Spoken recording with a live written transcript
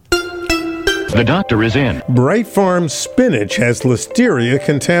The doctor is in. Bright Farm spinach has Listeria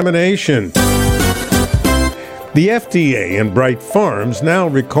contamination. The FDA and Bright Farms now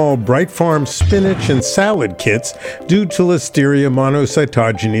recall Bright Farm spinach and salad kits due to Listeria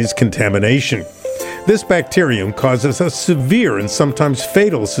monocytogenes contamination. This bacterium causes a severe and sometimes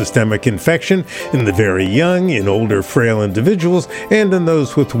fatal systemic infection in the very young, in older, frail individuals, and in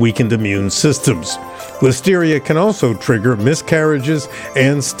those with weakened immune systems. Listeria can also trigger miscarriages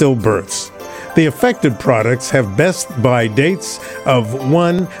and stillbirths. The affected products have best buy dates of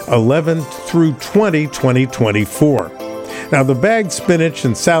 1/11 through 2024. Now, the bagged spinach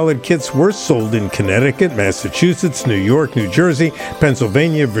and salad kits were sold in Connecticut, Massachusetts, New York, New Jersey,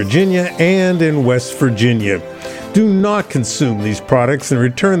 Pennsylvania, Virginia, and in West Virginia. Do not consume these products and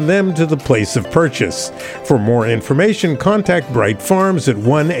return them to the place of purchase. For more information, contact Bright Farms at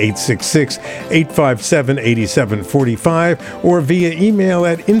 1-866-857-8745 or via email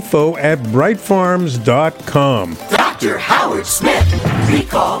at info@brightfarms.com. Dr. Howard Smith,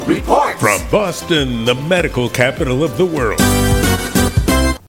 Recall Report. From Boston, the medical capital of the world.